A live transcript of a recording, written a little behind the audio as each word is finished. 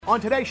On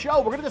today's show,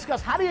 we're going to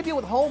discuss how do you deal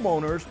with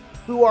homeowners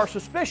who are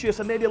suspicious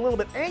and maybe a little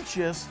bit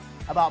anxious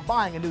about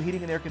buying a new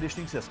heating and air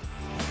conditioning system.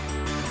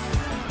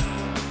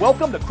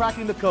 Welcome to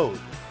Cracking the Code,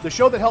 the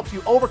show that helps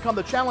you overcome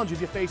the challenges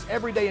you face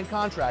every day in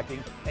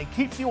contracting and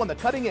keeps you on the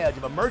cutting edge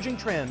of emerging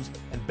trends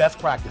and best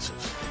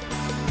practices.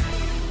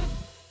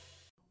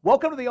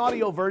 Welcome to the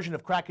audio version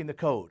of Cracking the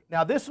Code.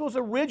 Now, this was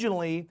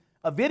originally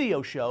a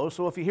video show,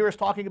 so if you hear us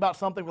talking about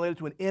something related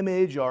to an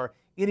image or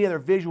any other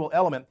visual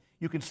element,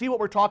 you can see what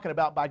we're talking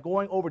about by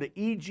going over to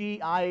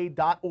egia.org/show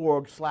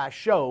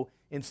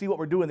and see what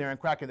we're doing there in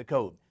Cracking the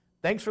Code.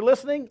 Thanks for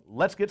listening.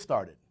 Let's get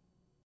started.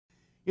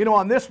 You know,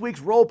 on this week's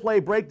role play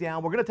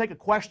breakdown, we're going to take a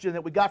question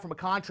that we got from a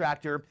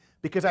contractor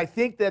because I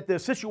think that the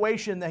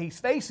situation that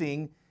he's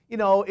facing, you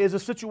know, is a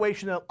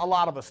situation that a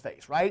lot of us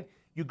face, right?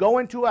 You go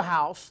into a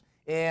house,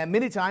 and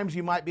many times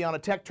you might be on a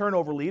tech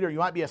turnover lead or you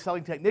might be a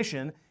selling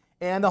technician,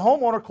 and the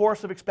homeowner, of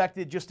course, have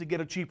expected just to get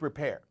a cheap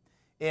repair.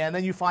 And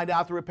then you find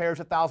out the repair is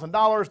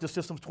 $1,000, the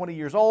system's 20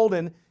 years old,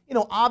 and you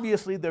know,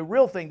 obviously the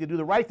real thing to do,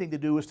 the right thing to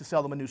do is to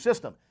sell them a new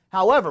system.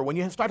 However, when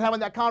you start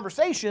having that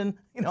conversation,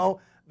 you know,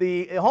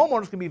 the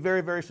homeowners can be very,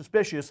 very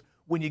suspicious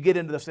when you get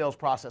into the sales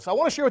process. So I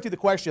want to share with you the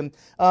question.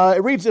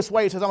 It reads this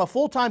way. It says, I'm a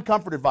full-time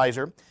comfort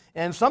advisor,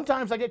 and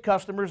sometimes I get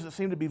customers that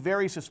seem to be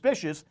very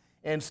suspicious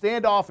and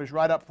standoffish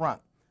right up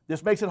front.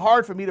 This makes it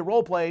hard for me to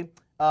role play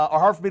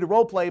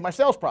my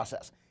sales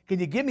process. Can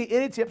you give me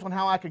any tips on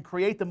how I can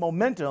create the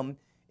momentum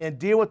and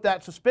deal with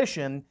that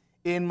suspicion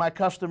in my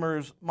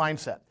customer's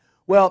mindset?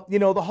 Well, you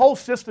know, the whole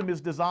system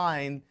is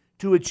designed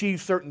to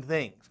achieve certain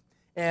things.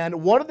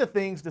 And one of the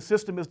things the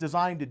system is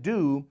designed to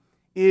do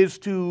is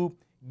to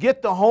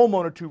get the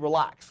homeowner to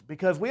relax.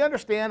 Because we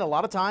understand a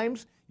lot of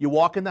times you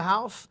walk in the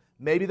house,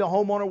 maybe the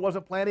homeowner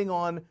wasn't planning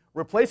on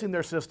replacing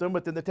their system,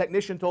 but then the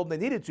technician told them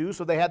they needed to,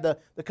 so they had the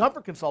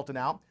comfort consultant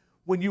out.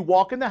 When you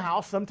walk in the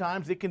house,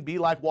 sometimes it can be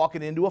like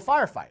walking into a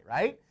firefight,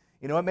 right?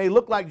 You know, it may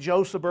look like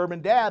Joe's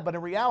suburban dad, but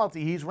in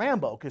reality, he's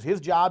Rambo because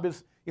his job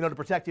is, you know, to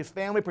protect his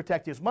family,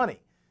 protect his money.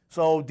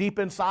 So deep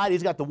inside,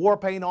 he's got the war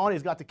paint on,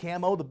 he's got the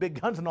camo, the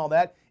big guns and all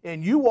that,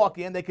 and you walk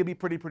in, they can be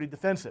pretty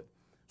defensive.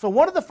 So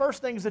one of the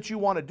first things that you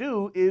want to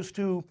do is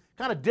to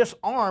kind of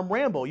disarm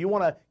Rambo. You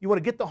want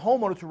to get the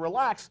homeowner to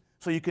relax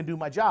so you can do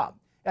my job.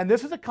 And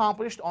this is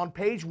accomplished on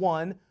page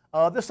 1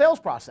 of the sales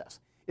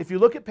process. If you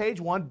look at page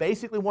 1,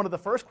 basically one of the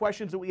first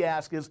questions that we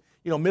ask is,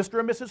 you know,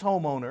 Mr. and Mrs.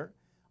 Homeowner,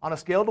 on a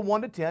scale of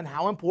 1 to 10,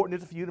 how important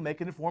is it for you to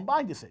make an informed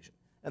buying decision?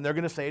 And they're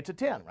going to say it's a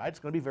 10, right? It's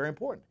going to be very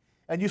important.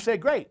 And you say,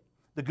 great.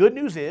 The good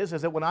news is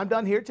that when I'm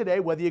done here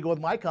today, whether you go with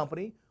my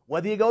company,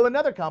 whether you go with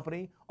another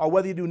company, or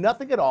whether you do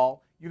nothing at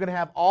all, you're going to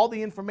have all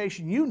the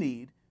information you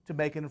need to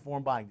make an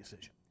informed buying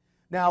decision.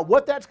 Now,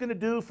 what that's going to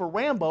do for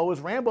Rambo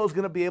is Rambo's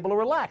going to be able to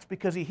relax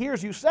because he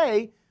hears you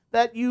say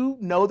that you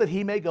know that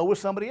he may go with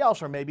somebody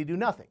else or maybe do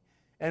nothing.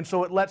 And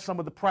so it lets some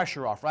of the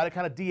pressure off, right? It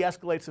kind of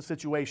de-escalates the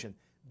situation.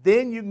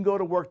 Then you can go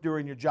to work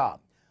doing your job.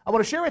 I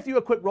want to share with you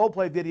a quick role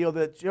play video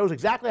that shows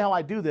exactly how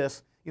I do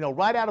this, you know,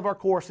 right out of our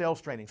core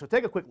sales training. So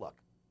take a quick look.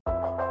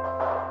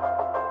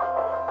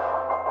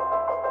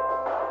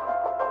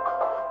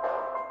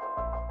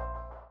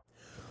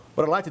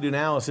 What I'd like to do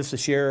now is just to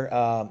share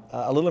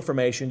a little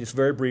information, just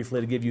very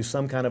briefly, to give you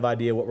some kind of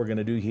idea what we're going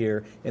to do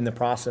here in the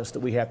process that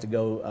we have to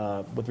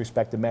go with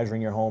respect to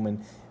measuring your home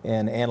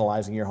and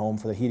analyzing your home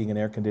for the heating and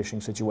air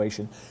conditioning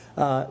situation.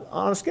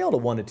 On a scale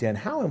of 1 to 10,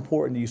 how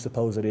important do you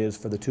suppose it is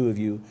for the two of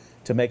you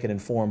to make an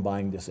informed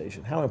buying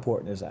decision? How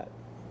important is that?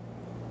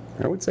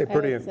 I would say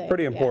pretty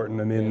important.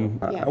 Yeah. I mean,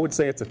 I would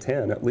say it's a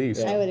 10 at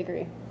least. I would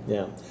agree.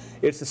 Yeah.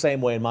 It's the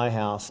same way in my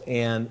house,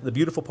 and the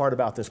beautiful part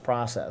about this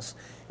process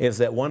is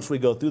that once we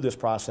go through this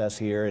process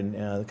here and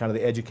kind of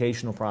the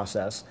educational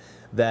process,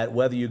 that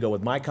whether you go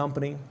with my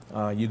company,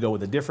 you go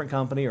with a different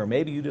company, or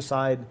maybe you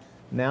decide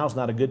now's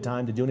not a good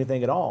time to do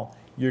anything at all,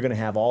 you're going to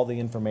have all the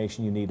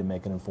information you need to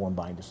make an informed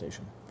buying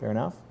decision. Fair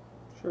enough?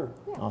 Sure.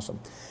 Yeah. Awesome.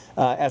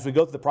 As we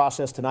go through the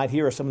process tonight,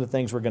 here are some of the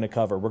things we're going to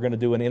cover. We're going to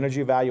do an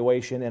energy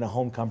evaluation and a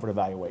home comfort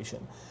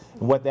evaluation.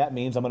 And what that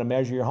means, I'm going to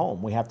measure your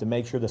home. We have to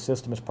make sure the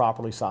system is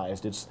properly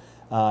sized. It's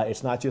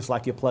not just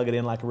like you plug it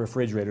in like a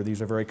refrigerator. These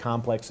are very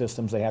complex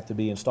systems. They have to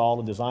be installed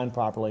and designed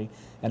properly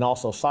and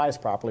also sized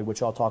properly,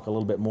 which I'll talk a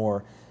little bit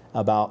more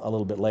about a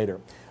little bit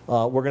later.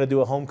 We're going to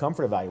do a home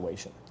comfort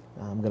evaluation.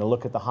 I'm going to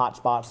look at the hot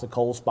spots, the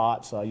cold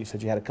spots. You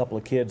said you had a couple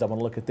of kids. I want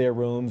to look at their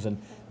rooms and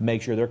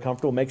make sure they're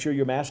comfortable. Make sure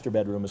your master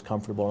bedroom is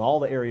comfortable and all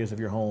the areas of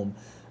your home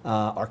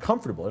are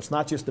comfortable. It's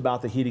not just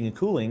about the heating and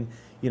cooling.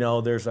 You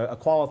know, there's a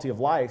quality of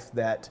life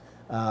that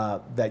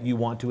you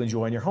want to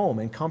enjoy in your home,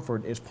 and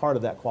comfort is part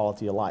of that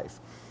quality of life.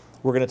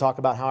 We're going to talk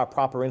about how a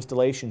proper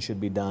installation should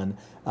be done,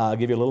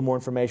 give you a little more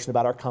information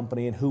about our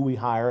company and who we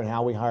hire and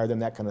how we hire them,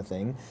 that kind of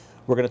thing.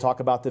 We're going to talk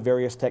about the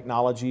various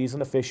technologies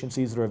and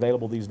efficiencies that are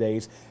available these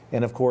days.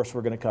 And of course,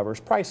 we're going to cover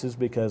prices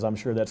because I'm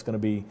sure that's going to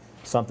be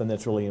something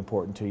that's really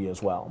important to you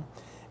as well.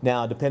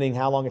 Now, depending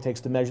how long it takes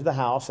to measure the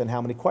house and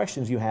how many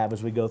questions you have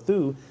as we go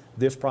through,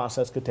 this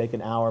process could take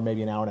an hour,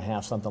 maybe an hour and a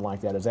half, something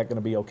like that. Is that going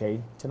to be okay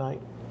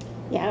tonight?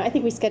 Yeah, I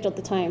think we scheduled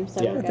the time,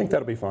 so Yeah. we're I think good.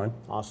 that'll be fine.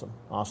 Awesome,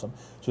 awesome.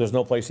 So there's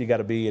no place you got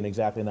to be in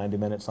exactly 90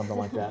 minutes, something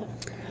like that?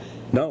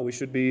 No, we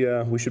should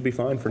be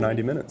fine for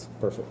 90 minutes.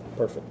 Perfect,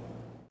 perfect.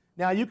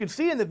 Now you can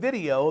see in the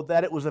video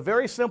that it was a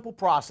very simple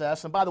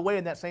process, and by the way,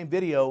 in that same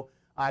video,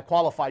 I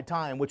qualified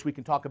time, which we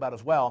can talk about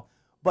as well.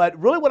 But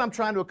really what I'm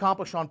trying to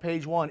accomplish on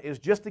page 1 is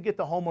just to get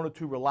the homeowner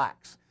to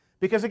relax.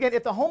 Because again,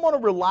 if the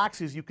homeowner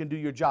relaxes, you can do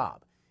your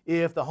job.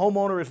 If the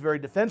homeowner is very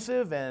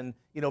defensive and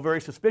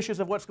very suspicious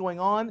of what's going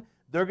on,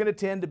 they're going to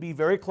tend to be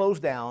very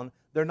closed down.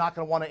 They're not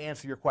going to want to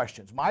answer your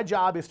questions. My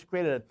job is to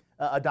create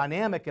a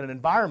dynamic and an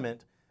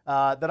environment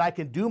that I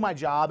can do my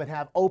job and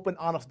have open,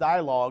 honest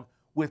dialogue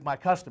with my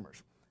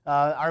customers.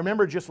 I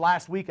remember just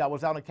last week I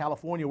was out in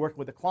California working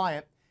with a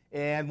client,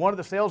 and one of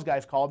the sales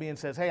guys called me and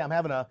says, "Hey, I'm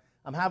having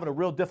a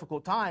real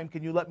difficult time.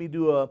 Can you let me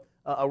do a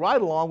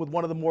ride along with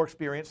one of the more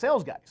experienced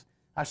sales guys?"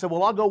 I said,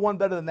 "Well, I'll go one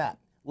better than that.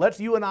 Let's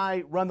you and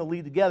I run the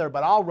lead together,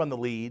 but I'll run the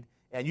lead,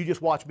 and you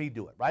just watch me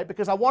do it," right?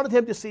 Because I wanted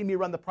him to see me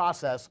run the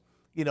process,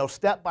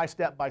 step by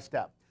step by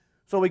step.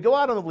 So we go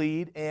out on the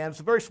lead, and it's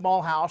a very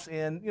small house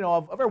in,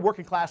 a very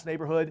working class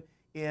neighborhood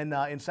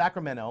in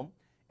Sacramento.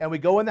 And we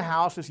go in the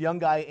house. This young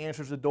guy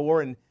answers the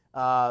door, and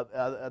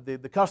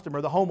the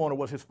customer, the homeowner,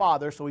 was his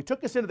father. So he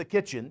took us into the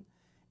kitchen,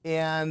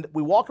 and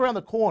we walk around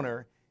the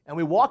corner, and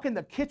we walk in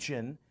the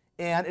kitchen,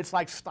 and it's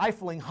like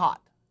stifling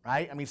hot,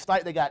 right? I mean,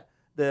 they got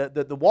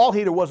the wall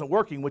heater wasn't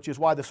working, which is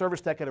why the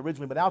service tech had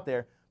originally been out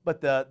there.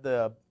 But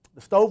the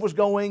stove was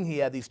going. He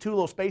had these 2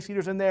 little space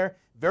heaters in there.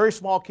 Very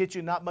small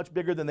kitchen, not much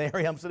bigger than the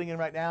area I'm sitting in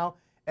right now,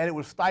 and it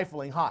was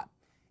stifling hot.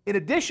 In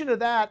addition to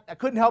that, I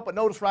couldn't help but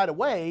notice right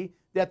away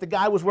that the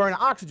guy was wearing an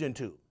oxygen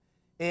tube.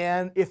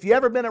 And if you've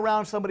ever been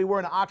around somebody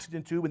wearing an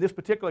oxygen tube, in this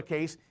particular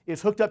case,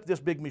 it's hooked up to this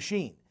big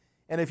machine.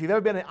 And if you've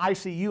ever been in an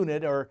ICU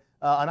unit or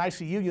an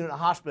ICU unit in a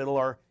hospital,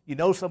 or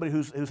somebody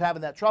who's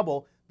having that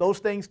trouble, those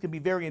things can be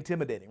very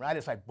intimidating, right?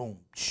 It's like boom,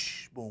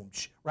 shh, boom,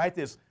 shh, right?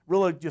 This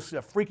really just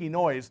a freaky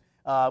noise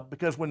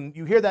because when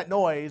you hear that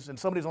noise and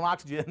somebody's on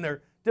oxygen,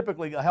 they're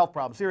typically a health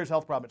problem, serious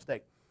health problem at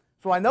stake.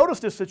 So I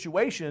noticed this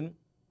situation.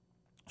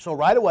 So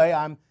right away,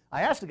 I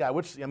asked the guy,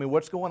 what's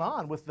going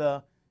on with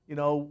the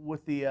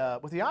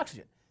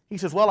oxygen? He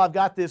says, "Well, I've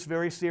got this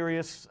very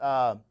serious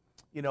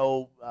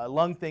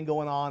lung thing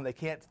going on. They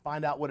can't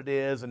find out what it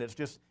is, and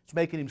it's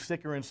making him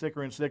sicker and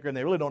sicker and sicker, and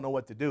they really don't know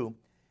what to do."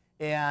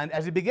 And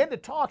as he began to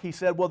talk, he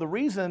said, "Well, the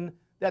reason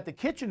that the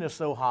kitchen is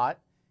so hot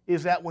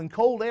is that when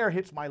cold air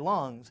hits my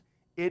lungs,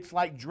 it's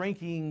like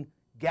drinking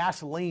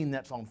gasoline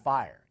that's on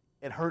fire.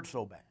 It hurts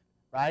so bad,"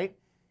 right?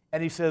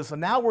 And he says, "So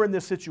now we're in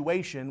this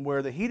situation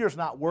where the heater's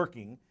not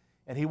working,"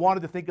 and he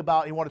wanted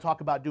to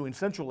talk about doing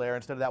central air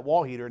instead of that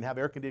wall heater and have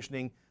air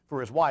conditioning for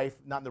his wife,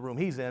 not in the room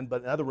he's in,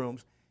 but in other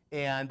rooms,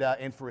 and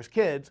for his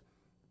kids.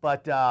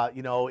 But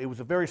it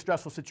was a very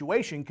stressful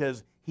situation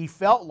because he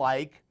felt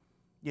like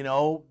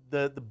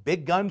the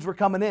big guns were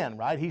coming in,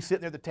 right? He's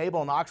sitting there at the table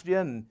on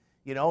oxygen,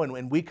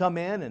 and we come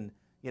in, and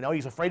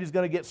he's afraid he's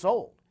going to get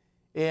sold.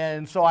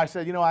 And so I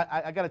said,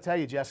 I got to tell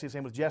you, Jesse. His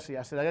name was Jesse.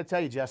 I said, "I got to tell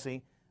you,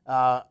 Jesse,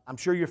 I'm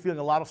sure you're feeling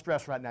a lot of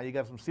stress right now. You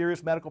got some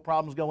serious medical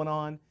problems going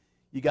on.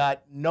 You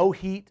got no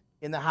heat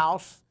in the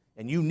house,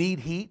 and you need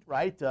heat,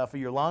 right, for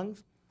your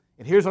lungs.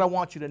 And here's what I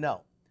want you to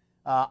know.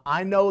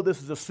 I know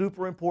this is a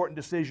super important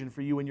decision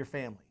for you and your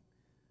family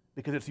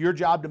because it's your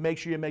job to make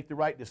sure you make the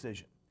right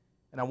decision.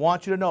 And I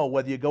want you to know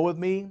whether you go with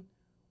me,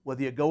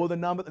 whether you go with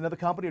another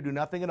company or do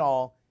nothing at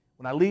all,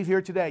 when I leave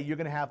here today, you're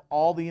going to have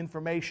all the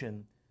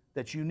information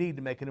that you need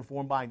to make an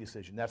informed buying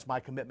decision. That's my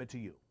commitment to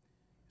you."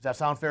 Does that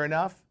sound fair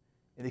enough?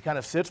 And he kind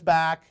of sits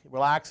back,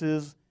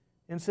 relaxes,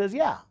 and says,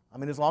 "Yeah,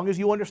 as long as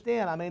you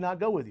understand, I may not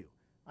go with you."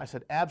 I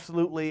said,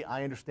 "Absolutely,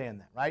 I understand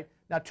that," right?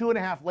 Now,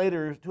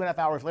 2.5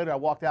 hours later, I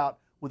walked out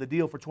with a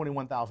deal for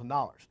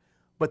 $21,000.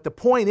 But the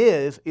point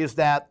is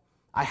that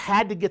I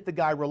had to get the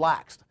guy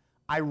relaxed.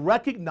 I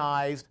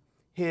recognized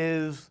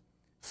his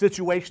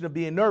situation of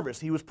being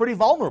nervous. He was pretty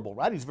vulnerable,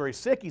 right? He's very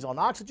sick. He's on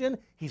oxygen.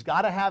 He's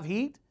got to have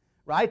heat,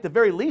 right? At the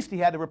very least, he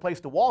had to replace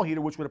the wall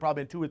heater, which would have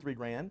probably been $2,000 or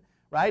 $3,000,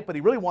 right? But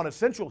he really wanted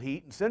central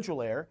heat and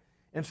central air.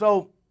 And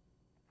so,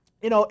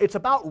 it's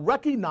about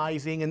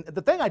recognizing, and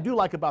the thing I do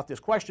like about this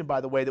question,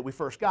 by the way, that we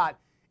first got,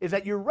 is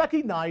that you're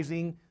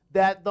recognizing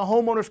that the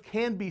homeowners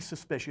can be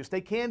suspicious. They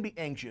can be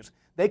anxious.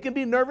 They can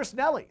be nervous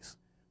Nellies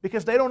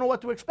because they don't know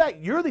what to expect.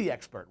 You're the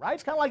expert, right?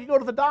 It's kind of like you go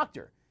to the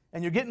doctor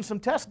and you're getting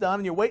some tests done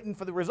and you're waiting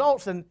for the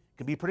results, and it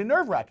can be pretty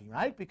nerve-wracking,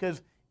 right?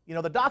 Because,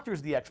 the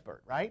doctor's the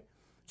expert, right?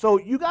 So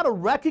you got to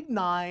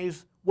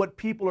recognize what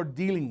people are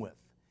dealing with.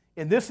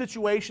 In this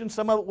situation,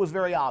 some of it was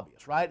very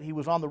obvious, right? He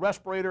was on the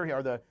respirator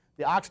or the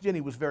oxygen.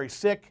 He was very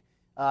sick.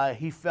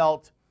 He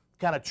felt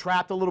kind of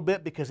trapped a little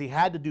bit because he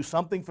had to do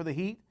something for the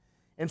heat.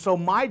 And so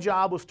my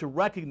job was to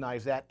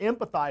recognize that,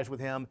 empathize with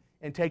him,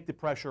 and take the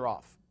pressure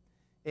off.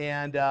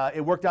 And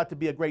it worked out to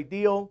be a great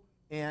deal.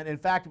 And in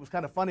fact, it was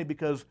kind of funny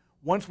because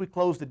once we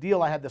closed the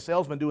deal, I had the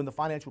salesman doing the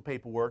financial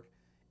paperwork,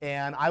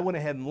 and I went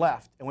ahead and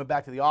left and went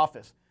back to the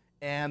office.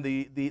 And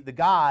the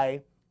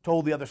guy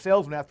told the other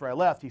salesman after I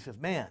left, he says,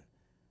 "Man,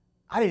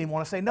 I didn't even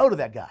want to say no to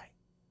that guy.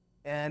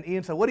 And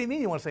Ian said, what do you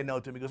mean you want to say no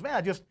to him? He goes,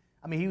 man,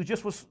 he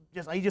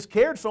just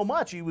cared so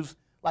much. He was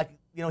like,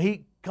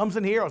 he comes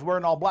in here, I was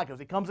wearing all black.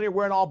 He comes in here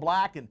wearing all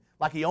black and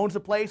like he owns the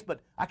place, but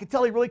I could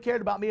tell he really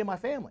cared about me and my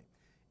family.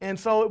 And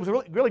so it was a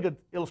really, really good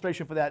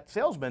illustration for that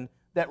salesman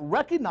that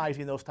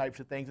recognizing those types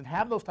of things and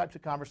having those types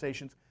of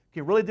conversations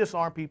can really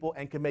disarm people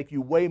and can make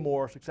you way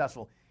more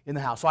successful in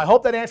the house. So I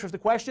hope that answers the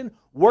question.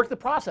 Work the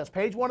process.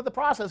 Page 1 of the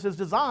process is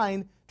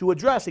designed to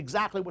address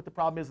exactly what the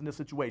problem is in this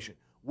situation.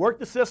 Work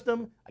the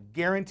system. I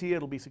guarantee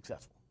it'll be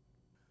successful.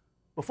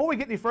 Before we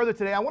get any further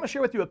today, I want to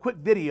share with you a quick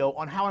video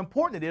on how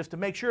important it is to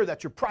make sure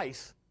that your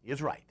price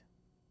is right.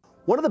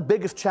 One of the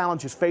biggest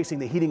challenges facing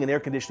the heating and air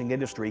conditioning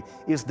industry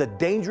is the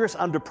dangerous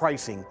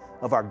underpricing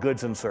of our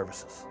goods and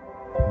services.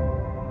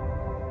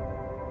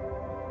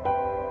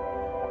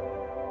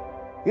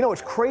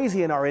 It's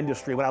crazy in our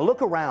industry. When I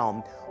look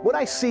around, what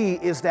I see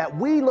is that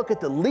we look at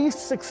the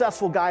least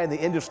successful guy in the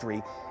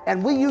industry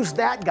and we use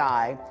that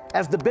guy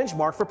as the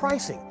benchmark for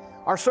pricing.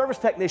 Our service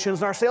technicians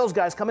and our sales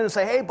guys come in and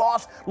say, hey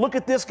boss, look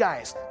at this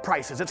guy's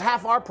prices. It's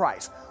half our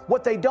price.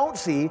 What they don't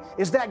see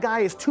is that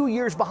guy is 2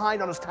 years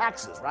behind on his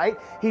taxes, right?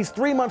 He's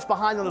 3 months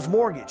behind on his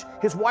mortgage.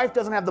 His wife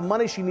doesn't have the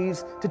money she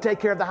needs to take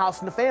care of the house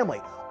and the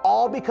family.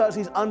 All because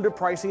he's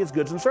underpricing his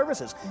goods and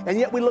services. And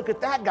yet we look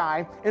at that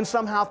guy and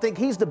somehow think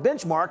he's the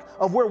benchmark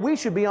of where we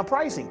should be on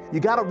pricing.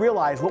 You got to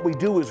realize what we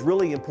do is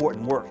really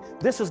important work.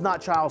 This is not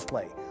child's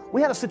play.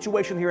 We had a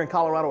situation here in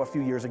Colorado a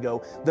few years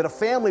ago that a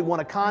family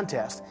won a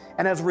contest,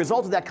 and as a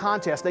result of that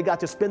contest, they got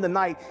to spend the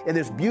night in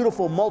this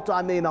beautiful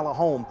multi-million-dollar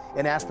home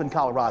in Aspen,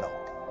 Colorado.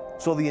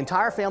 So the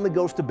entire family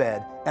goes to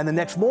bed, and the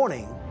next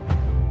morning,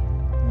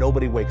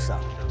 nobody wakes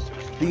up.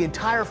 The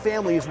entire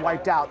family is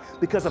wiped out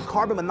because of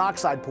carbon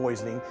monoxide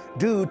poisoning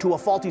due to a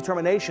faulty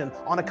termination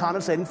on a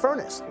condensating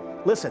furnace.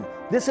 Listen,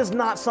 this is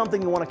not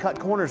something you want to cut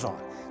corners on.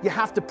 You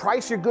have to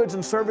price your goods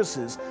and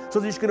services so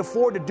that you can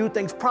afford to do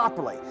things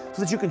properly,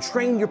 so that you can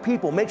train your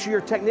people, make sure your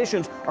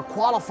technicians are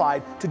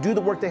qualified to do the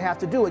work they have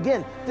to do.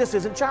 Again, this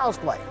isn't child's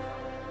play.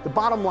 The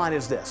bottom line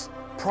is this: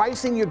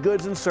 pricing your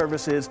goods and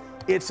services,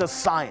 it's a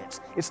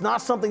science. It's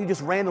not something you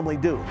just randomly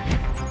do.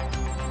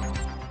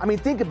 I mean,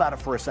 think about it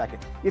for a second.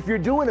 If you're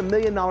doing $1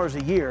 million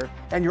a year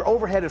and your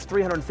overhead is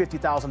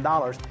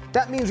 $350,000,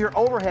 that means your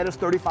overhead is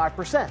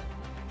 35%.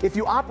 If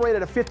you operate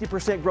at a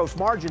 50% gross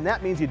margin,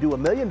 that means you do $1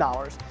 million,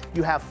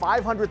 you have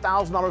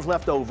 $500,000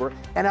 left over,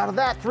 and out of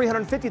that,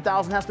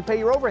 $350,000 has to pay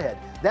your overhead.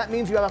 That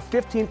means you have a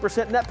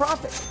 15% net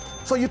profit.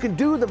 So you can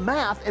do the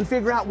math and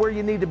figure out where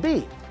you need to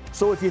be.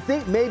 So if you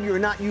think maybe you're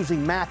not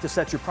using math to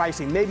set your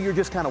pricing, maybe you're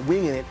just kind of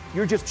winging it,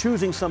 you're just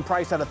choosing some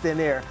price out of thin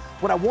air,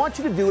 what I want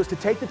you to do is to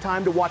take the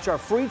time to watch our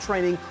free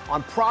training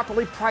on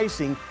properly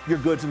pricing your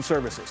goods and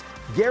services.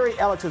 Gary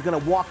Ellicks is going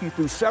to walk you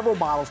through several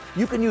models.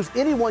 You can use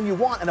any one you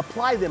want and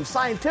apply them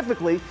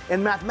scientifically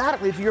and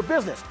mathematically to your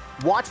business.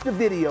 Watch the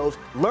videos,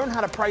 learn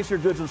how to price your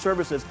goods and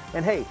services,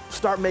 and hey,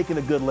 start making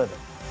a good living.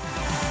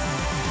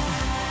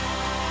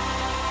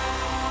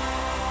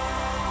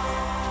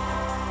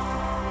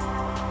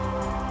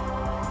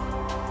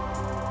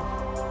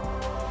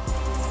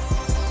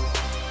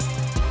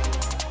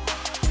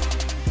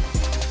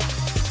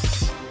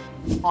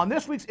 On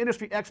this week's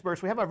Industry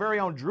Experts, we have our very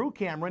own Drew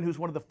Cameron, who's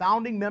one of the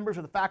founding members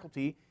of the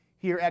faculty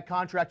here at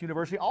Contract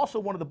University, also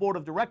one of the board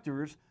of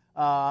directors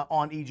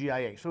on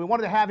EGIA. So we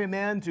wanted to have him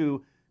in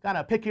to kind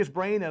of pick his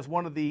brain as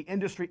one of the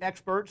industry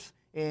experts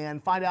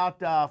and find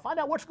out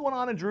what's going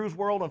on in Drew's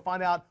world and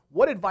find out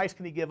what advice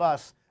can he give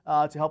us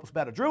to help us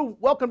better. Drew,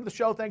 welcome to the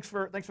show. Thanks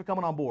for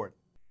coming on board.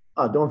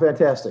 Doing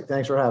fantastic.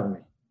 Thanks for having me.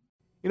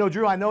 You know,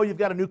 Drew, I know you've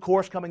got a new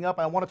course coming up.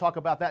 I want to talk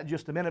about that in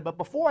just a minute. But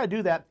before I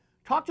do that,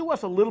 talk to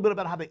us a little bit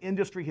about how the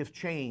industry has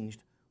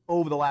changed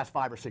over the last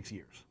 5 or 6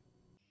 years.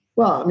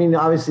 Well, I mean,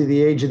 obviously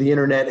the age of the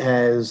internet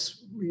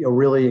has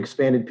really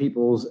expanded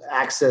people's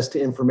access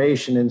to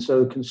information. And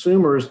so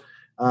consumers,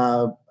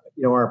 are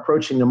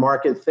approaching the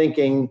market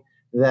thinking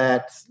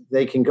that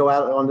they can go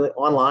out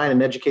online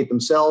and educate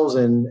themselves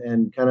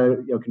and kind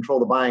of control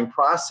the buying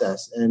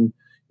process. And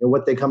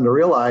what they come to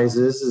realize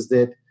is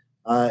that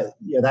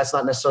that's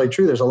not necessarily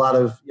true. There's a lot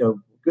of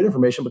good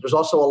information, but there's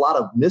also a lot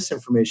of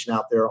misinformation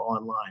out there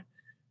online.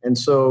 And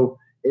so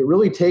it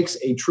really takes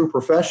a true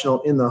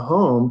professional in the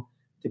home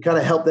to kind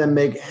of help them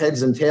make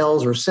heads and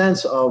tails or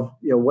sense of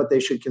what they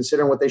should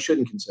consider and what they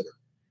shouldn't consider.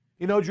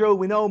 You know, Drew,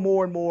 we know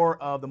more and more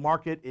of the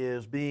market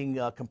is being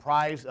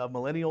comprised of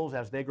millennials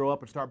as they grow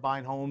up and start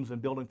buying homes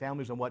and building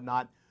families and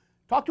whatnot.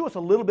 Talk to us a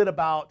little bit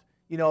about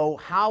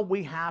how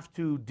we have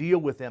to deal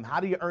with them.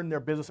 How do you earn their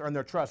business, earn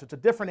their trust? It's a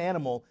different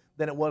animal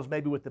than it was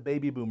maybe with the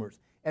baby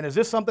boomers. And is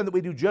this something that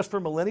we do just for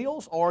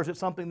millennials, or is it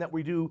something that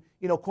we do,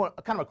 kind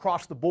of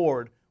across the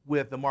board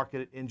with the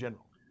market in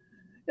general?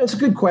 It's a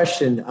good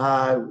question.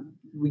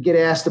 We get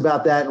asked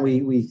about that, and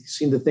we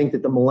seem to think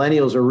that the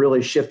millennials are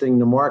really shifting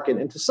the market.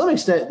 And to some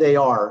extent they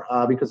are,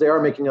 because they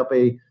are making up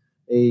a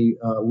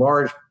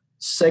large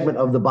segment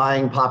of the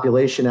buying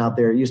population out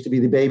there. It used to be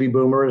the baby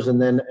boomers,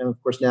 and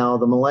of course now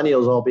the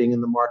millennials all being in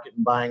the market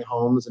and buying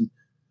homes and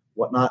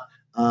whatnot.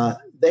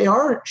 They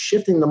are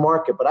shifting the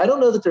market, but I don't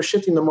know that they're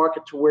shifting the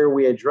market to where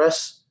we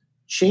address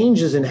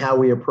changes in how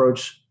we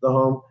approach the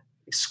home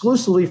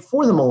exclusively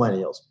for the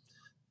millennials.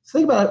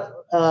 Think about,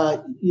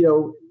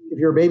 if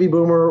you're a baby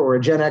boomer or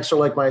a Gen Xer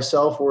like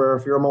myself, or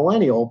if you're a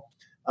millennial,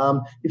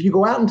 if you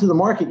go out into the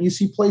market, you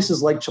see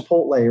places like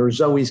Chipotle or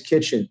Zoe's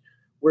Kitchen,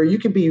 where you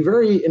can be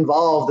very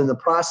involved in the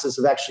process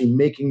of actually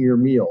making your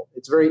meal.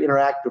 It's a very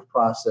interactive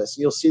process.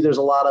 You'll see there's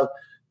a lot of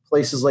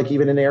places, like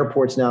even in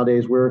airports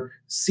nowadays, where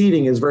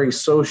seating is very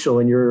social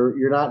and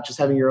you're not just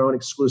having your own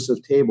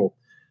exclusive table.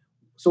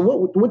 So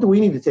what do we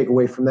need to take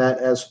away from that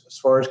as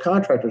far as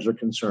contractors are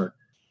concerned?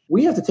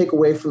 We have to take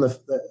away from the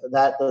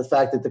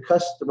fact that the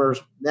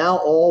customers now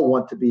all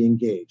want to be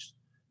engaged.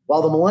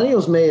 While the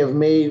millennials may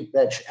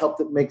have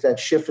helped make that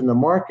shift in the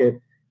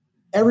market,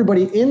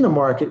 everybody in the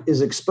market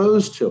is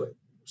exposed to it.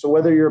 So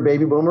whether you're a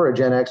baby boomer, a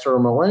Gen X, or a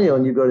millennial,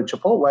 and you go to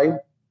Chipotle,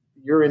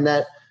 you're in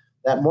that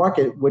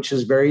market, which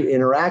is very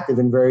interactive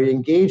and very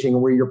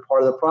engaging, where you're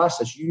part of the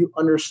process. You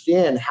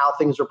understand how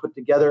things are put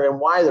together and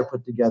why they're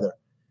put together.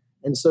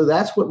 And so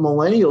that's what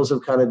millennials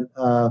have kind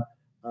of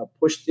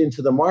pushed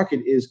into the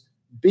market, is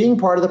being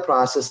part of the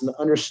process and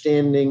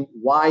understanding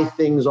why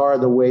things are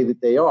the way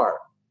that they are.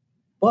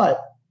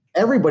 But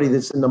everybody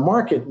that's in the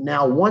market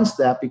now wants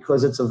that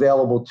because it's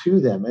available to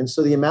them. And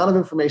so the amount of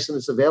information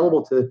that's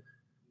available to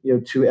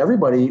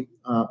everybody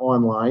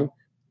online,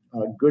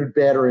 good,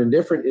 bad, or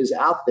indifferent, is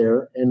out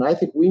there. And I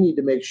think we need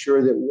to make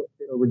sure that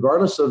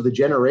regardless of the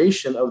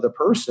generation of the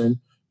person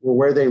or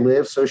where they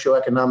live,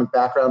 socioeconomic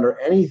background, or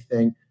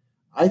anything,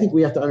 I think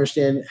we have to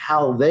understand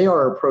how they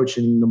are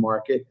approaching the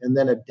market and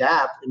then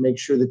adapt and make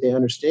sure that they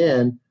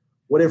understand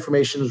what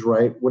information is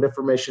right, what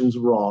information is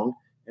wrong,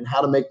 and how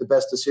to make the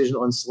best decision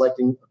on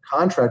selecting a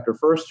contractor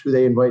first, who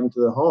they invite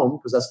into the home,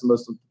 because that's the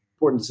most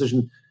important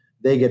decision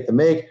they get to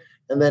make,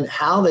 and then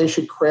how they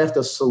should craft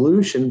a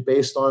solution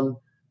based on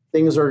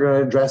things that are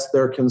going to address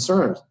their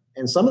concerns.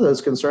 And some of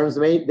those concerns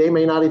they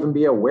may not even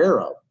be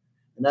aware of.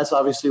 And that's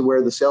obviously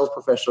where the sales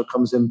professional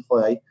comes in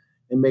play,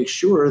 and make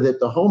sure that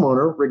the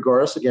homeowner,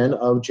 regardless, again,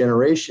 of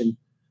generation,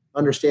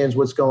 understands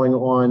what's going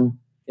on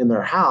in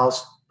their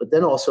house, but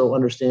then also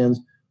understands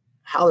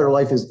how their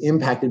life is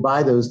impacted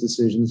by those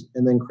decisions,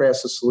 and then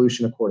crafts a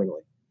solution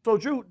accordingly. So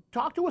Drew,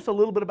 talk to us a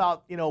little bit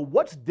about,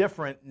 what's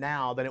different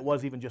now than it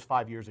was even just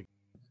 5 years ago.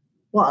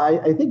 Well,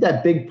 I think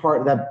that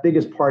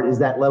biggest part is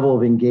that level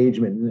of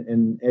engagement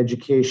and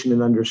education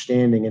and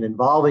understanding and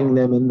involving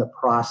them in the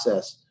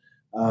process.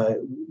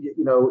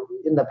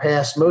 In the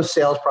past, most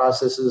sales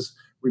processes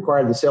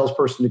required the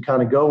salesperson to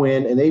kind of go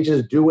in and they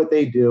just do what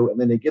they do, and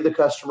then they give the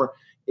customer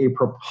a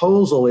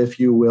proposal, if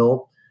you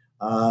will,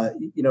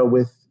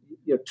 with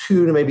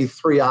 2 to maybe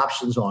 3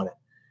 options on it.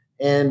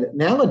 And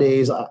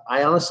nowadays,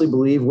 I honestly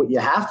believe what you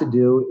have to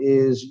do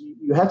is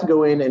you have to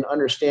go in and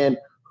understand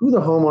who the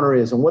homeowner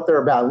is and what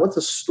they're about, and what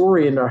the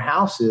story in their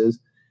house is,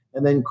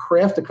 and then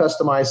craft a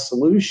customized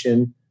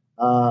solution,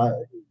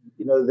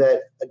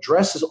 that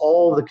addresses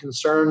all of the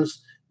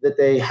concerns that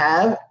they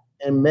have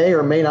and may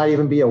or may not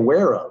even be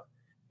aware of,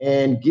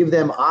 and give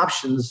them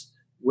options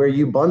where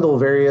you bundle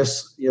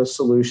various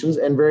solutions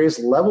and various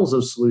levels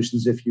of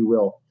solutions, if you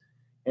will,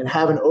 and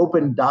have an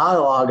open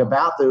dialogue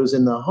about those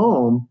in the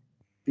home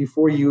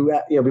before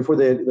before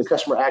the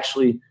customer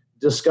actually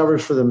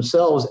discovers for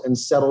themselves and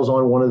settles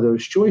on one of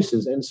those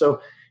choices. And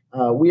so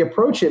we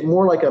approach it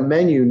more like a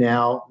menu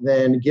now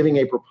than giving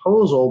a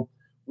proposal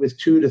with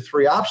 2 to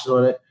 3 options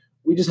on it.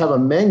 We just have a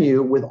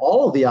menu with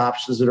all of the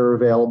options that are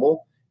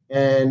available,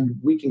 and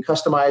we can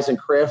customize and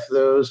craft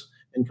those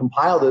and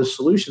compile those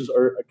solutions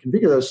or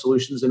configure those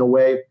solutions in a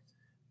way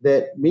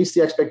that meets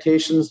the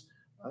expectations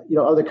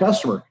of the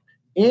customer.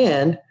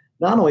 And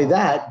not only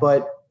that,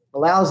 but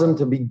allows them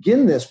to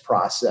begin this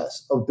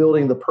process of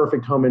building the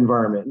perfect home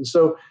environment. And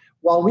so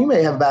while we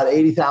may have about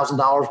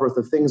 $80,000 worth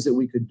of things that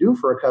we could do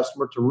for a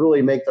customer to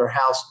really make their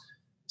house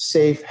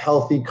safe,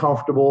 healthy,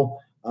 comfortable,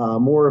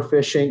 more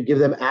efficient, give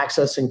them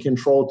access and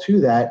control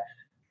to that,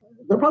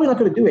 they're probably not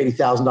going to do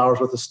 $80,000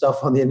 worth of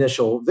stuff on the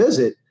initial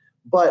visit,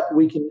 but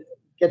we can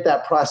get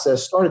that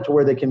process started to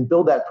where they can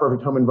build that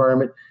perfect home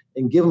environment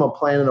and give them a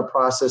plan and a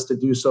process to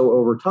do so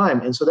over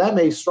time. And so that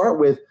may start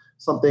with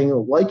something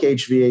like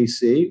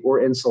HVAC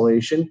or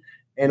insulation,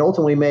 and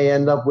ultimately may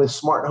end up with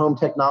smart home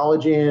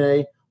technology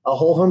and a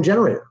whole home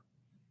generator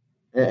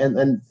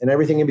and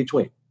everything in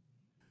between.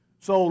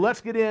 So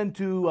let's get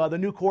into the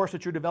new course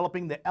that you're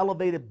developing, the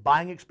Elevated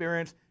Buying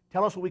Experience.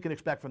 Tell us what we can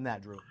expect from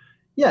that, Drew.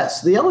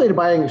 Yes, the Elevated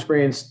Buying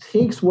Experience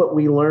takes what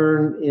we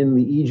learn in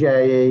the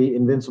EJIA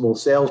Invincible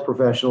Sales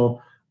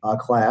Professional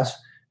class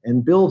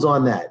and builds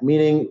on that,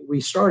 meaning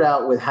we start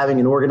out with having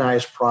an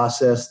organized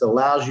process that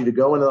allows you to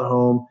go into the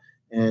home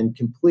and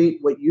complete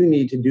what you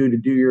need to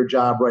do your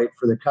job right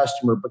for the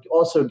customer, but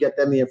also get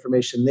them the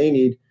information they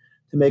need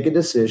to make a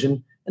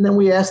decision. And then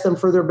we ask them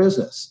for their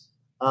business.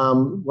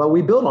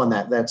 We build on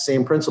that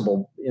same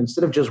principle.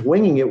 Instead of just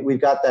winging it, we've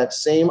got that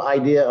same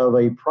idea of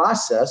a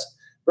process,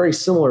 very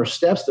similar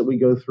steps that we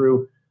go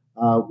through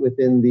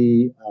within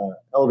the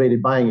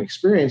Elevated Buying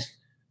Experience.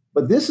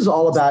 But this is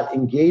all about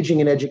engaging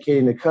and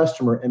educating the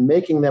customer and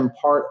making them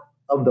part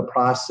of the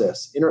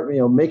process,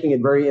 making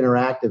it very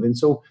interactive. And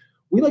so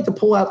we like to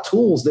pull out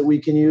tools that we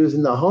can use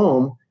in the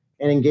home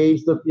and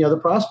engage the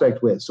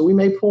prospect with. So we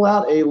may pull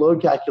out a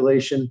load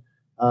calculation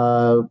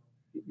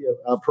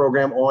a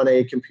program on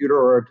a computer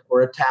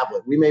or a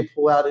tablet. We may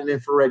pull out an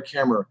infrared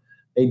camera,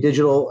 a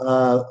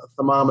digital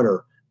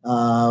thermometer,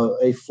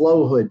 a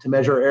flow hood to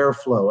measure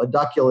airflow, a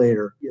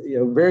ductulator,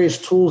 various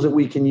tools that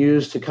we can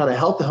use to kind of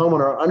help the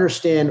homeowner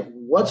understand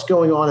what's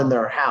going on in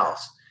their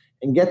house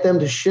and get them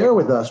to share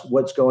with us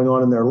what's going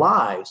on in their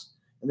lives,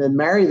 and then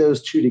marry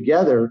those two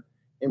together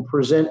and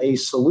present a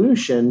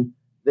solution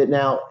that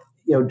now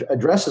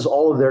addresses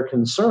all of their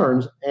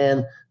concerns,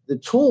 and the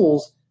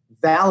tools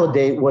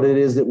validate what it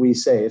is that we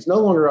say. It's no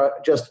longer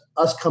just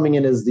us coming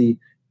in as the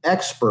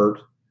expert.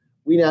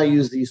 We now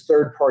use these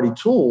third-party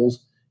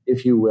tools,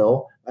 if you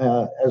will,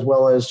 as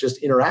well as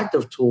just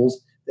interactive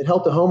tools that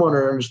help the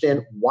homeowner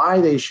understand why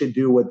they should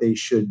do what they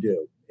should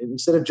do. And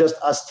instead of just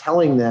us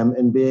telling them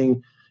and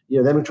being,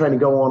 them trying to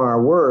go on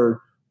our word,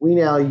 we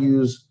now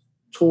use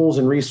tools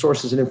and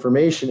resources and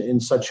information in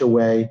such a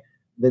way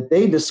that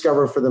they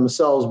discover for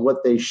themselves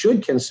what they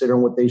should consider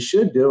and what they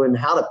should do and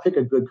how to pick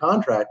a good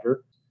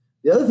contractor.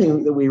 The other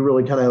thing that we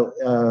really kind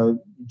of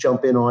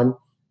jump in on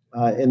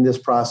in this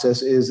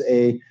process is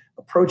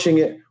approaching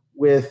it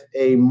with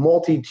a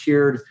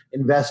multi-tiered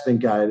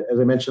investment guide. As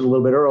I mentioned a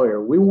little bit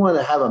earlier, we want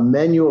to have a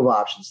menu of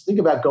options. Think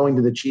about going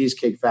to the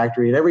Cheesecake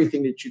Factory, and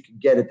everything that you could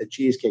get at the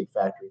Cheesecake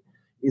Factory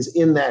is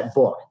in that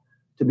book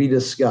to be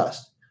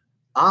discussed.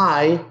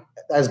 I,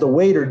 as the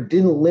waiter,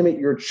 didn't limit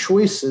your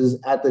choices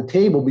at the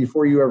table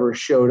before you ever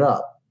showed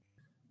up.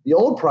 The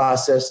old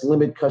process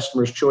limited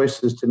customers'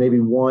 choices to maybe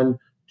 1,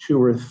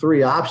 2, or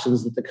 3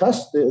 options that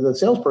the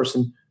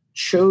salesperson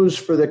chose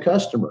for the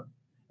customer,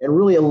 and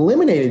really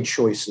eliminated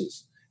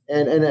choices.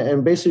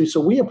 And basically,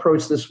 so we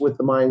approach this with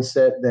the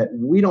mindset that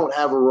we don't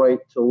have a right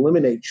to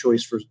eliminate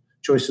choices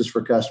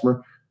for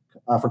customers.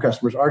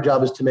 Our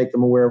job is to make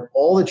them aware of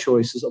all the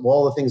choices, of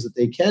all the things that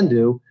they can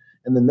do,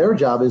 and then their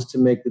job is to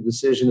make the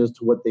decision as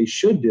to what they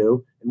should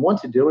do and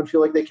want to do and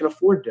feel like they can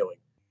afford doing.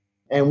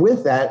 And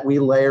with that, we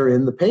layer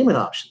in the payment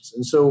options.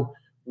 And so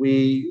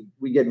we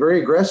get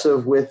very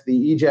aggressive with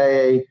the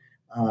EJIA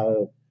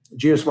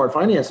GeoSmart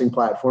financing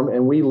platform,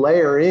 and we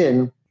layer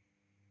in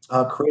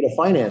creative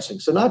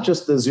financing. So not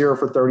just the 0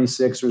 for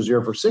 36 or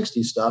 0 for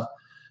 60 stuff,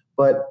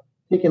 but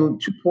taking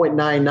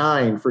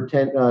 2.99 for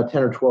 10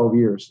 or 12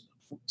 years,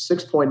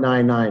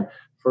 6.99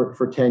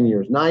 for 10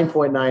 years,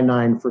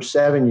 9.99 for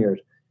 7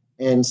 years,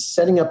 and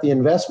setting up the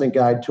investment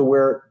guide to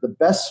where the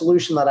best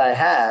solution that I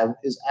have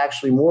is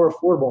actually more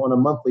affordable on a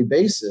monthly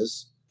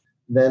basis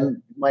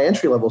than my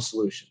entry-level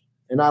solution.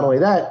 And not only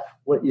that,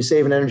 what you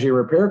save in energy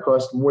repair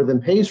costs more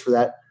than pays for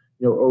that,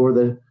 over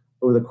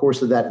the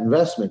course of that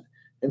investment.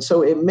 And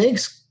so it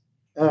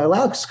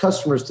allows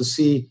customers to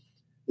see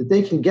that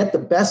they can get the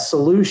best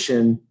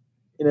solution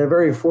in a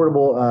very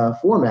affordable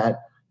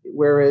format.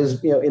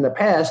 Whereas, in the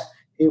past,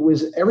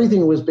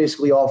 everything was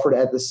basically offered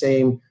at the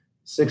same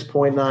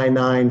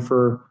 6.99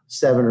 for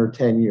 7 or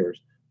 10 years,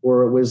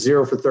 or it was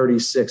 0 for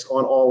 36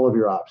 on all of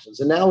your options.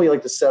 And now we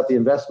like to set up the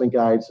investment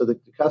guide so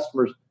that the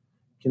customers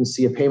can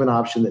see a payment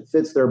option that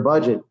fits their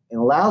budget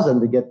and allows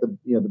them to get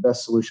the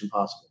best solution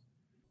possible.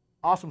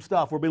 Awesome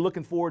stuff. We'll be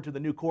looking forward to the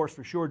new course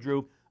for sure,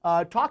 Drew.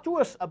 Talk to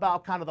us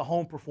about kind of the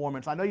home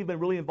performance. I know you've been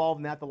really involved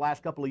in that the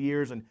last couple of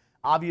years, and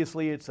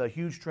obviously it's a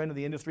huge trend in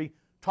the industry.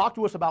 Talk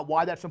to us about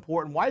why that's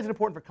important. Why is it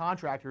important for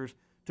contractors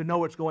to know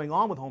what's going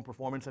on with home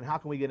performance, and how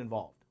can we get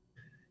involved?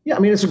 Yeah, I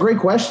mean, it's a great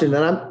question.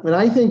 And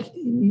I think,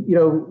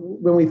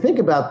 when we think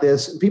about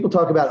this, people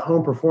talk about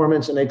home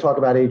performance and they talk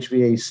about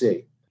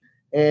HVAC.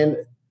 And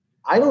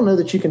I don't know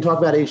that you can talk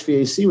about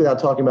HVAC without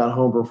talking about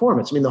home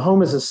performance. I mean, the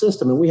home is a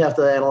system, and we have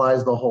to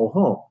analyze the whole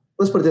home.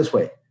 Let's put it this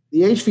way.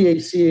 The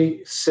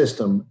HVAC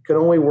system can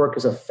only work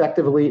as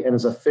effectively and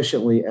as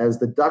efficiently as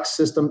the duct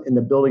system in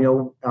the building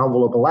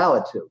envelope allow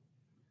it to.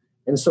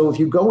 And so if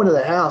you go into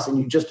the house and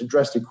you just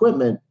addressed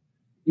equipment,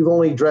 you've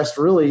only addressed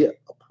really a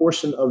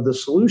portion of the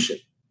solution.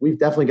 We've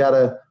definitely got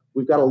to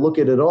look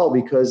at it all,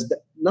 because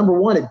number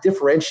one, it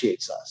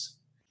differentiates us.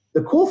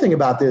 The cool thing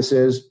about this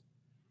is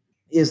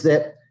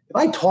that if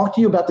I talk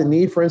to you about the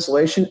need for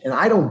insulation and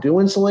I don't do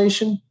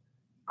insulation,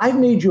 I've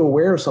made you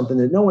aware of something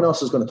that no one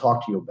else is going to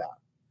talk to you about,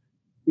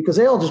 because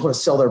they all just want to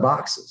sell their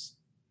boxes.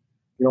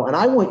 And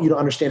I want you to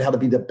understand how to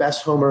be the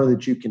best homeowner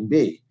that you can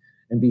be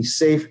and be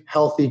safe,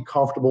 healthy,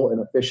 comfortable,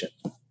 and efficient.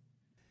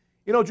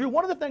 Drew,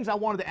 one of the things I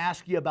wanted to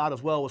ask you about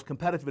as well was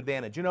competitive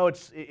advantage.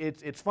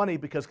 It's funny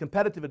because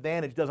competitive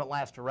advantage doesn't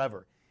last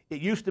forever. It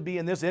used to be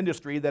in this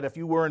industry that if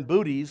you were in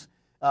booties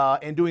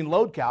and doing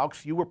load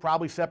calcs, you were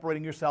probably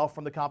separating yourself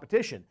from the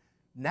competition.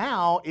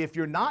 Now, if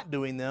you're not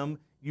doing them,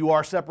 you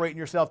are separating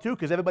yourself too,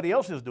 because everybody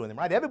else is doing them,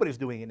 right? Everybody's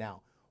doing it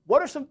now.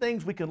 What are some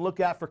things we can look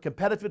at for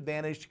competitive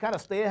advantage to kind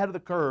of stay ahead of the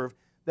curve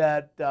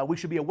that we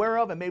should be aware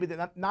of, and maybe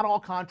that not all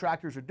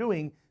contractors are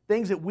doing,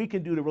 things that we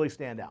can do to really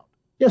stand out?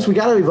 Yes, we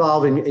got to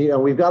evolve,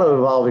 and we've got to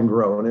evolve and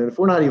grow. And if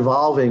we're not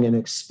evolving and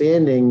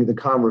expanding the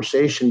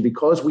conversation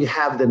because we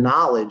have the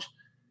knowledge,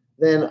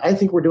 then I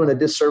think we're doing a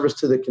disservice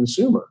to the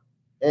consumer.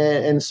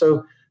 And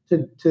so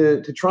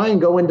to try and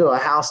go into a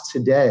house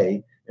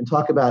today and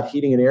talk about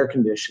heating and air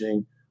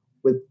conditioning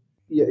with,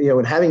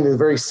 and having the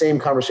very same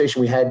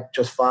conversation we had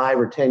just 5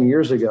 or 10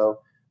 years ago,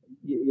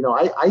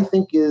 I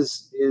think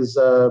is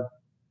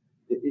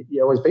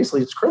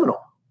basically it's criminal,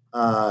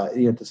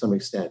 to some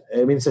extent.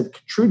 I mean, it's a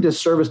true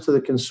disservice to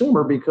the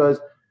consumer because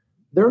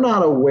they're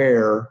not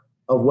aware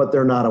of what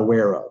they're not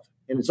aware of.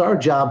 And it's our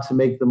job to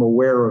make them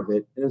aware of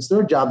it. And it's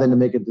their job then to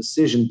make a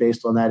decision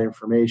based on that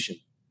information.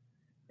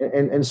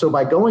 And so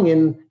by going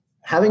in,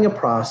 having a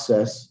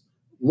process,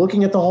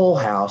 looking at the whole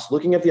house,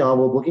 looking at the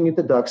envelope, looking at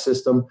the duct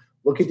system,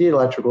 look at the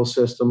electrical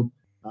system,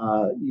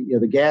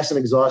 the gas and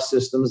exhaust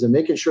systems, and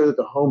making sure that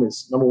the home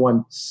is, number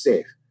one,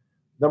 safe.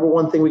 Number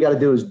one thing we got to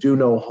do is do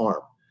no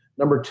harm.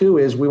 Number two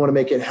is we want to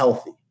make it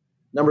healthy.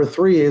 Number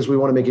three is we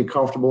want to make it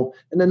comfortable.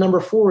 And then number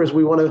four is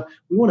we want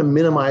to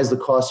minimize the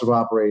cost of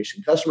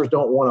operation. Customers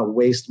don't want to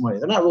waste money.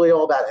 They're not really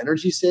all about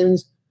energy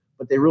savings,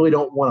 but they really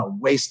don't want to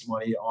waste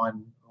money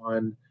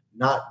on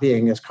not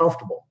being as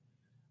comfortable.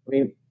 I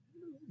mean,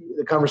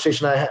 the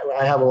conversation I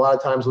have a lot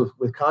of times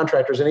with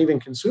contractors and even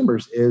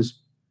consumers is,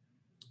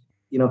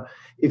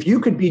 if you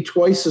could be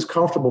twice as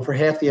comfortable for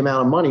half the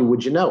amount of money,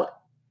 would you know it?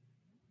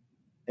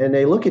 And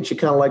they look at you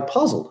kind of like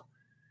puzzled.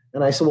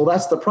 And I said, well,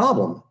 that's the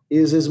problem,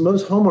 is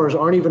most homeowners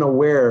aren't even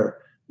aware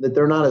that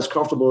they're not as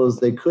comfortable as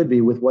they could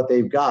be with what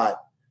they've got,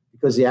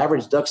 because the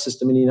average duct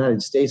system in the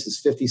United States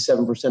is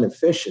 57%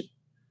 efficient,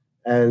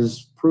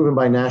 as proven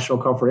by National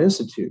Comfort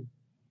Institute.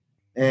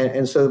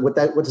 And so what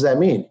does that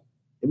mean?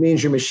 It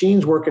means your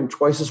machine's working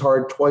twice as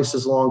hard, twice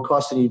as long,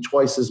 costing you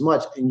twice as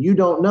much, and you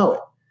don't know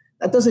it.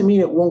 That doesn't mean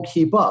it won't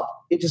keep up.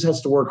 It just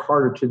has to work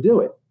harder to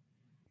do it.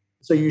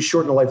 So you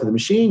shorten the life of the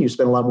machine, you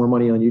spend a lot more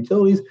money on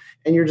utilities,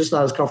 and you're just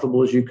not as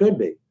comfortable as you could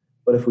be.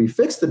 But if we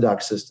fix the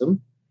duct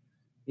system,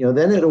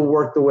 then it'll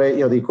work the way,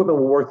 the equipment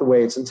will work the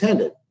way it's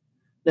intended.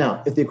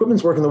 Now, if the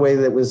equipment's working the way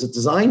that it was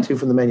designed to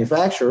from the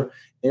manufacturer,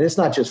 and it's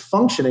not just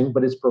functioning,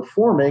 but it's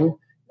performing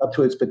up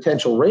to its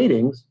potential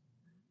ratings,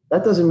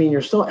 that doesn't mean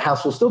your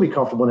house will still be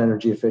comfortable and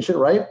energy efficient,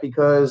 right?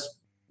 Because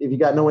if you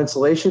got no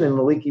insulation and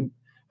a leaky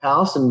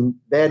house and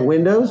bad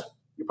windows,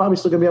 you're probably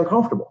still going to be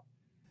uncomfortable.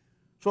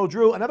 So,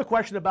 Drew, another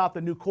question about the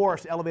new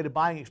course, Elevated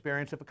Buying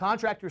Experience. If a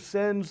contractor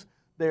sends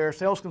their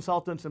sales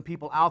consultants and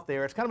people out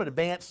there, it's kind of an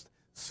advanced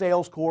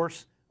sales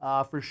course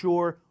for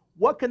sure.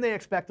 What can they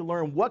expect to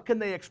learn? What can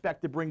they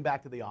expect to bring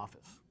back to the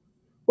office?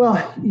 Well,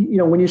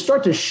 when you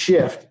start to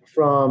shift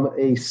from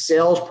a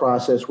sales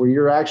process where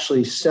you're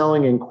actually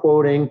selling and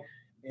quoting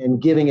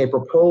and giving a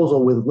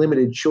proposal with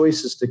limited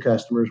choices to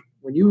customers,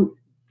 when you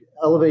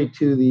elevate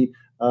to the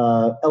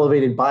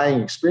elevated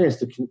buying experience,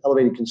 the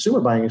elevated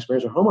consumer buying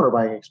experience or homeowner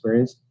buying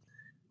experience,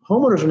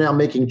 homeowners are now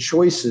making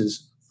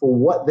choices for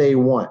what they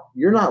want.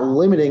 You're not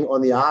limiting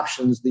on the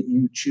options that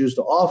you choose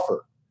to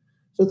offer.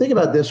 So think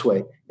about it this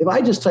way. If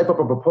I just type up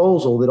a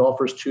proposal that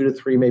offers 2 to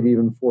 3, maybe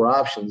even 4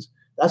 options,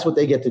 that's what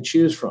they get to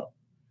choose from.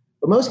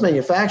 But most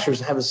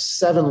manufacturers have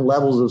 7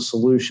 levels of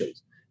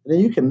solutions. And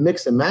then you can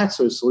mix and match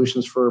those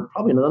solutions for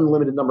probably an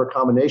unlimited number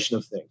combination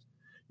of things.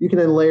 You can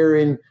then layer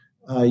in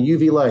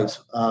UV lights,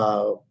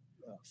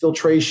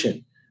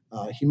 filtration,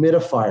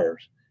 humidifiers.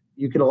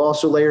 You can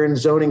also layer in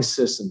zoning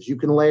systems. You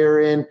can layer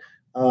in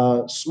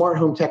smart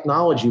home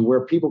technology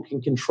where people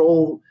can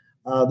control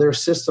their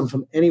system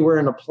from anywhere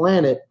on the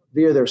planet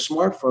via their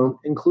smartphone,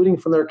 including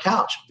from their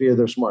couch via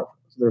their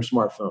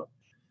smartphone.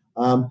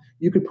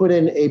 You could put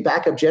in a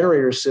backup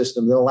generator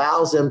system that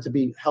allows them to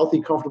be healthy,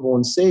 comfortable,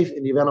 and safe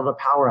in the event of a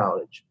power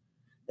outage.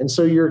 And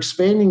so you're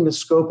expanding the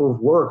scope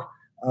of work,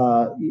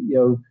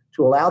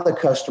 to allow the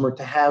customer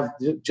to have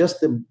just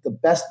the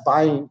best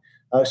buying,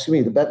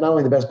 not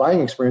only the best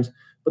buying experience,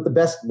 but the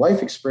best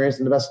life experience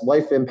and the best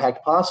life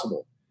impact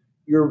possible.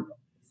 You're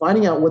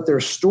finding out what their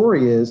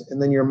story is,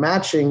 and then you're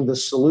matching the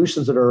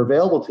solutions that are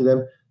available to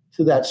them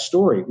to that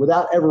story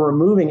without ever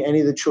removing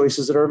any of the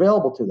choices that are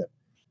available to them.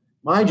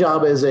 My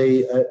job as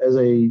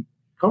a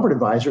comfort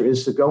advisor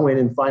is to go in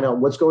and find out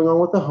what's going on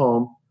with the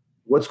home,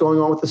 what's going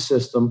on with the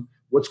system,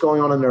 what's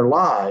going on in their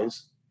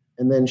lives,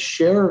 and then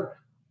share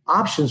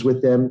options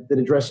with them that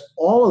address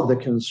all of the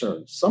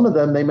concerns. Some of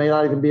them they may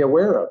not even be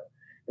aware of,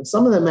 and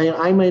some of them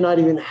I may not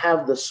even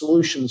have the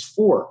solutions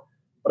for,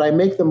 but I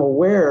make them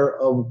aware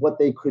of what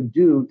they could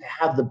do to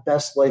have the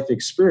best life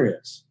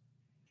experience.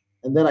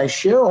 And then I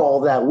share all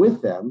that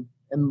with them,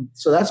 and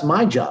so that's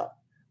my job.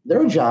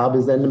 Their job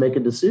is then to make a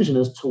decision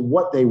as to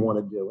what they want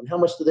to do and how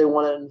much do they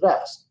want to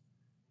invest.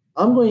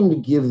 I'm going to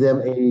give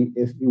them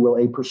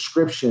a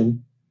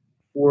prescription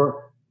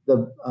for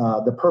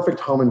the perfect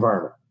home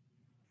environment.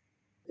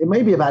 It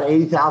may be about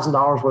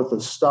 $80,000 worth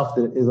of stuff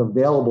that is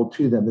available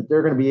to them that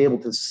they're going to be able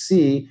to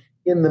see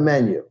in the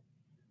menu.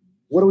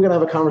 What are we going to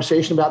have a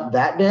conversation about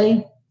that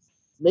day?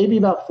 Maybe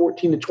about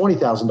 $14,000 to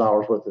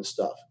 $20,000 worth of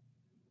stuff.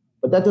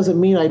 But that doesn't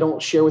mean I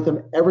don't share with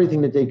them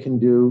everything that they can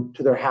do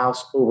to their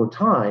house over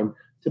time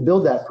to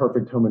build that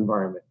perfect home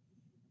environment.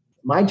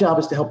 My job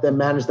is to help them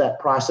manage that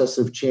process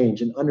of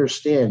change and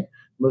understand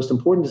the most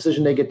important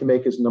decision they get to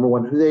make is, number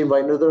one, who they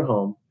invite into their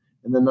home.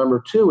 And then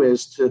number two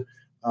is to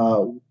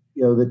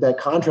that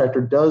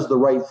contractor does the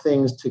right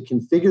things to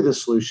configure the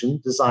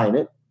solution, design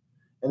it,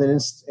 and then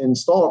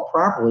install it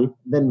properly,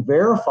 then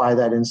verify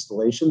that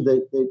installation,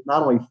 that it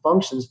not only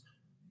functions,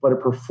 but it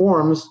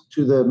performs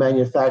to the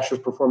manufacturer's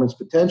performance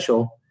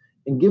potential,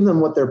 and give them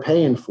what they're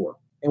paying for.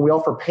 And we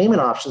offer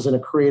payment options in a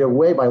creative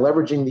way by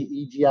leveraging the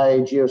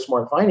EGIA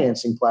GeoSmart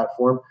financing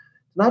platform to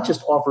not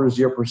just offer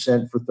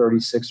 0% for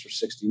 36 or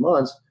 60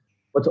 months,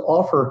 but to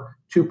offer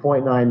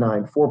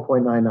 2.99,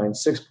 4.99,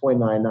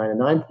 6.99, and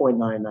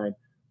 9.99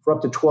 for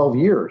up to 12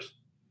 years,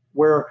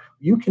 where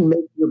you can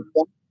make your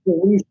best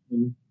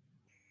solution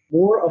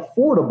more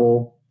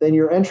affordable than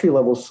your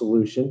entry-level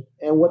solution,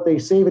 and what they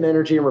save in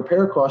energy and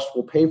repair costs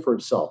will pay for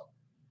itself.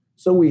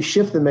 So we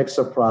shift the mix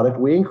of product,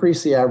 we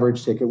increase the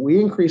average ticket, we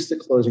increase the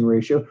closing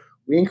ratio,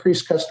 we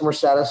increase customer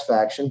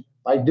satisfaction.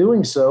 By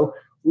doing so,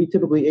 we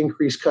typically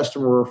increase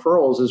customer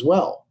referrals as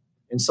well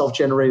and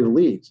self-generated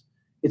leads.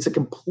 It's a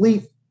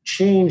complete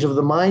change of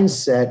the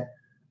mindset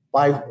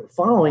by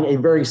following a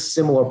very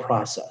similar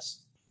process.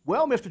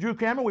 Well, Mr. Drew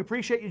Cameron, we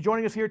appreciate you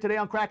joining us here today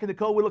on Cracking the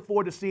Code. We look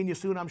forward to seeing you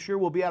soon. I'm sure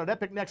we'll be out at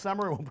Epic next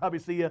summer, and we'll probably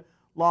see you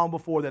long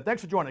before then.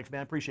 Thanks for joining us,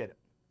 man. Appreciate it.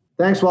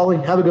 Thanks, Wally.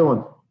 Have a good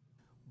one.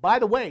 By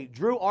the way,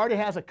 Drew already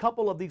has a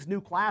couple of these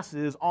new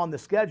classes on the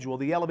schedule,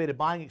 the Elevated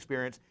Buying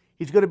Experience.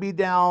 He's going to be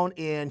down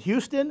in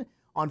Houston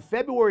on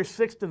February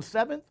 6th and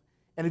 7th,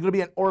 and he's going to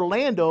be in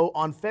Orlando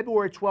on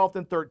February 12th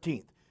and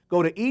 13th.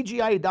 Go to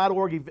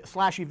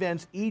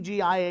egia.org/events,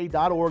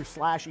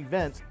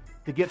 egia.org/events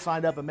to get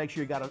signed up and make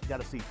sure you got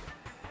a seat.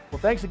 Well,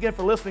 thanks again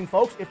for listening,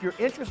 folks. If you're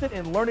interested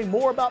in learning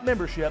more about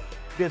membership,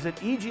 visit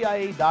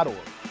egia.org.